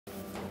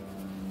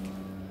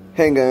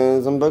Hey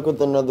guys, I'm back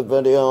with another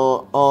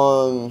video.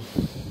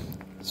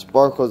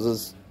 Sparkles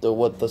is still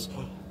with us.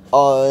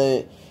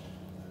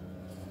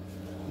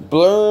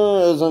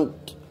 Blair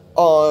isn't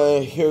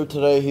here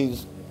today.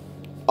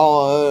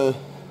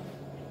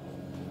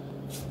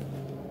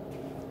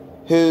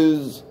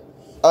 His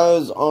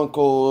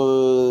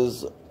uncle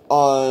is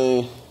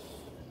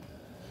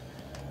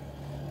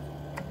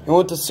he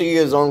went to see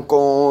his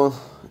uncle,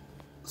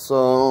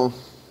 so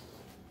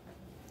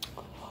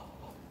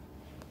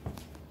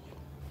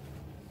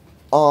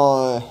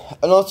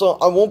and also,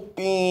 I won't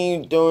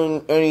be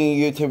doing any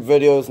YouTube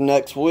videos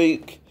next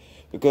week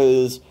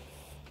because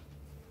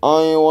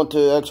I want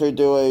to actually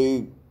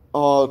do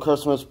a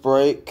Christmas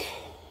break.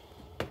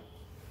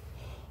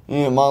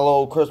 Yeah, my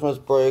little Christmas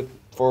break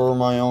for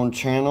my own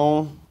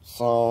channel.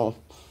 So,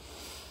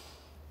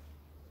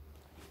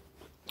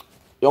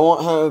 I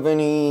won't have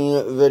any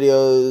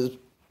videos.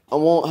 I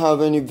won't have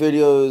any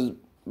videos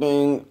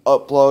being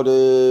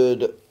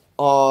uploaded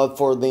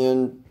for the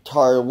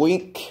entire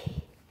week.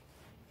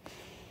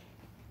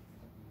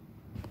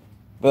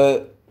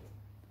 But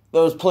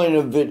there's plenty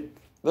of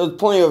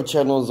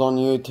channels on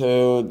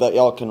YouTube that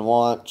y'all can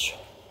watch.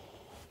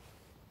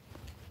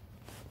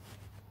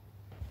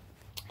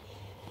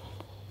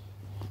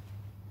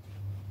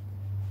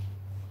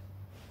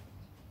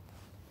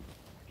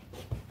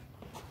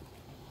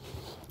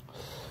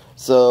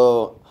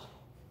 So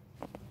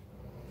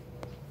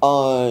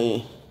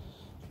y'all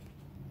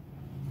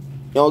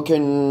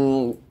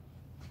can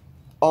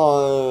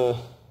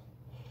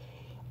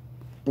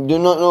do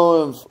not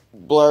know if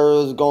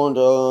Blair is going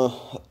to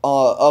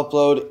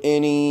upload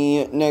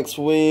any next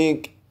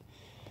week,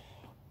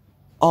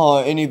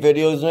 any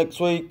videos next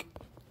week.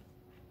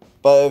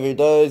 But if he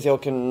does, y'all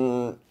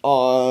can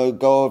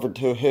go over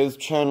to his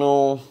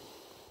channel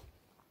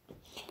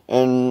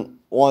and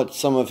watch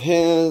some of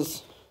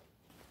his.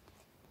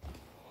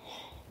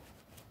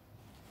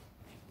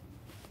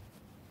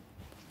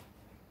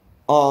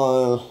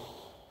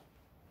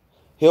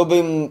 He'll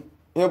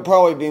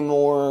probably be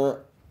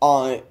more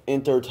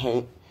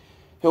entertained.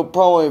 He'll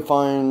probably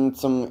find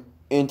some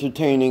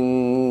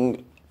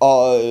entertaining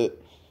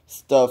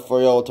stuff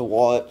for y'all to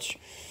watch.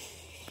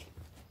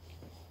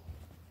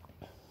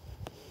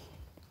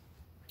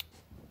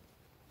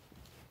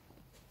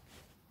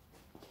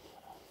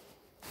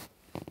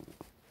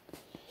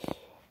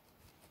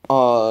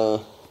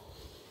 Oh,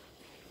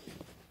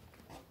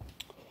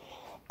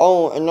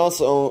 and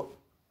also,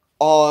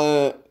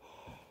 to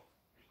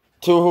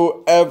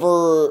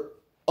whoever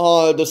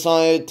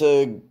decided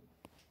to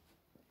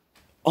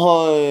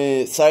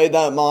say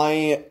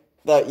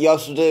that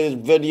yesterday's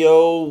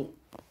video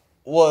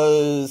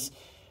was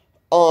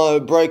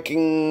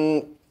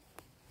breaking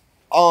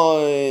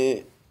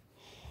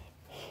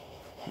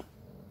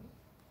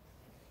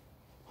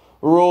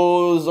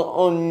rules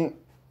on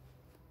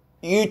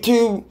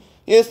YouTube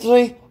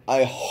yesterday.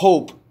 I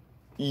hope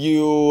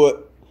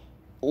you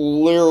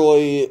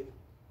literally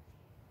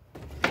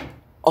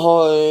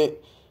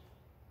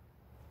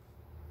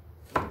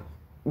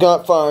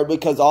got fired,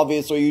 because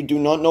obviously you do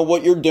not know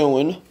what you're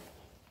doing.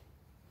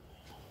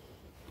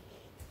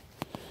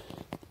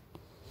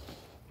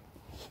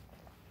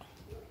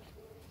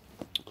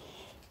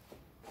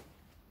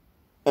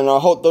 And I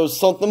hope there's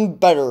someone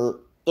better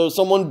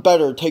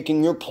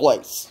taking your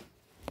place.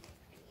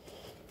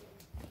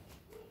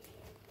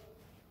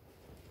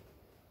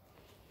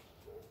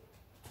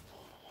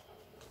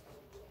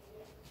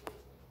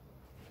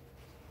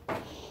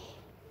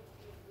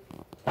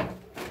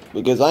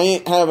 Because I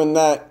ain't having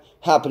that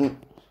happening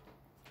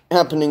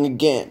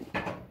again.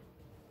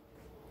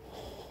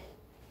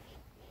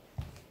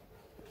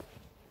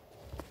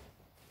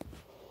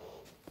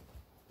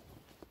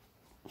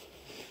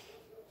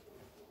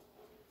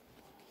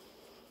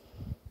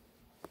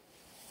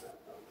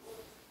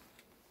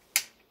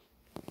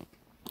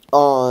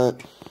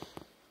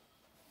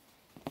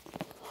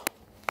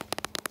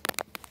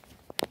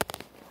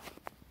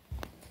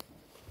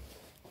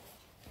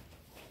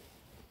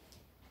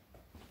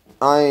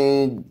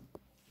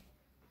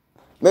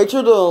 Make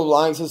sure to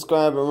like,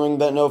 subscribe, and ring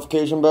that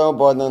notification bell.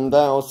 But other than that,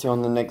 I'll see you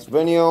on the next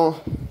video.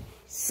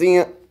 See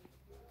ya.